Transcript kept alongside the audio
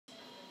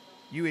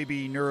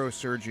UAB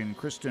neurosurgeon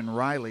Kristen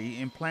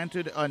Riley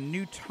implanted a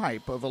new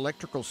type of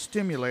electrical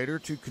stimulator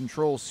to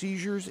control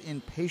seizures in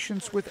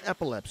patients with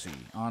epilepsy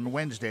on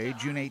Wednesday,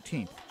 June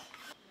 18th.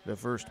 The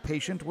first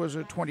patient was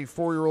a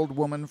 24-year-old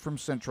woman from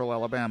central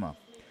Alabama.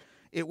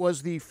 It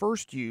was the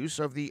first use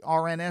of the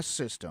RNS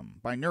system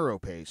by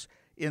NeuroPace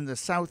in the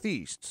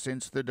Southeast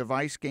since the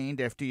device gained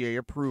FDA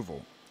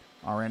approval.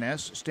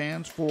 RNS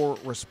stands for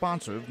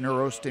responsive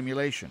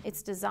neurostimulation.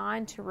 It's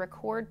designed to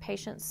record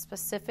patients'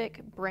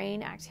 specific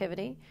brain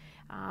activity,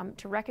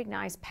 to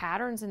recognize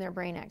patterns in their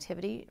brain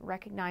activity,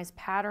 recognize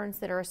patterns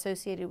that are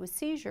associated with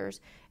seizures,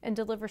 and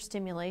deliver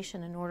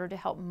stimulation in order to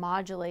help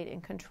modulate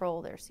and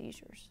control their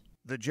seizures.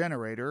 The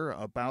generator,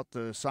 about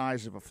the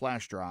size of a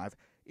flash drive,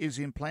 is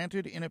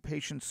implanted in a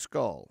patient's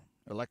skull.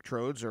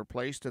 Electrodes are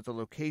placed at the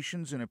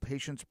locations in a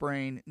patient's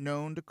brain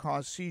known to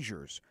cause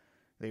seizures.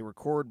 They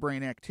record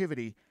brain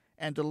activity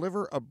and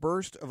deliver a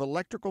burst of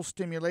electrical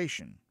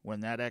stimulation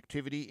when that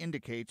activity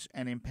indicates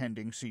an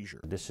impending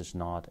seizure. This is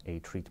not a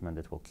treatment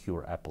that will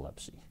cure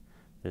epilepsy.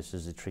 This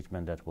is a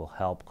treatment that will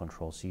help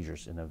control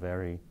seizures in a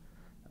very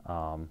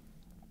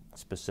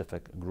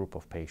specific group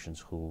of patients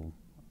who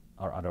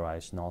are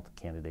otherwise not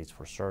candidates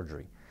for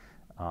surgery.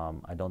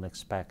 I don't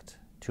expect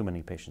too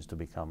many patients to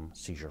become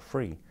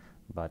seizure-free,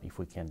 but if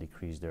we can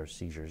decrease their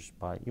seizures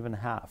by even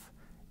half,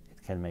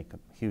 it can make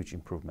huge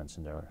improvements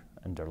in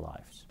their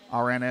lives.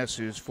 RNS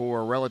is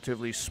for a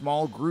relatively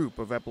small group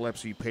of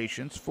epilepsy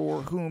patients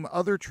for whom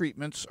other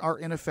treatments are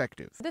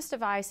ineffective. This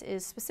device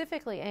is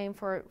specifically aimed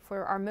for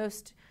our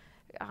most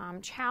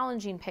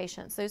challenging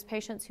patients, those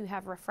patients who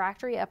have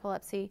refractory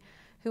epilepsy,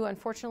 who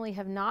unfortunately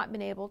have not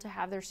been able to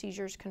have their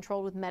seizures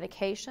controlled with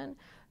medication,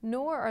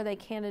 nor are they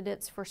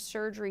candidates for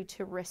surgery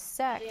to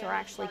resect or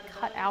actually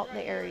cut out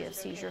the area of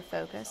seizure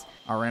focus.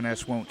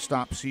 RNS won't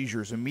stop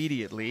seizures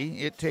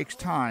immediately. It takes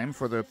time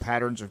for the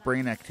patterns of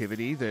brain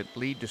activity that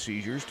lead to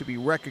seizures to be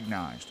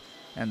recognized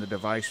and the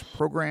device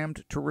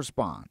programmed to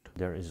respond.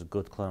 There is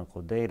good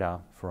clinical data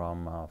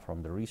from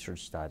the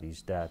research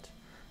studies that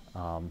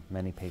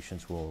many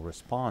patients will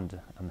respond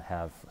and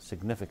have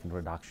significant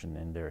reduction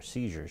in their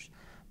seizures,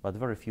 but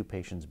very few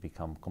patients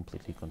become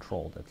completely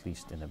controlled, at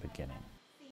least in the beginning.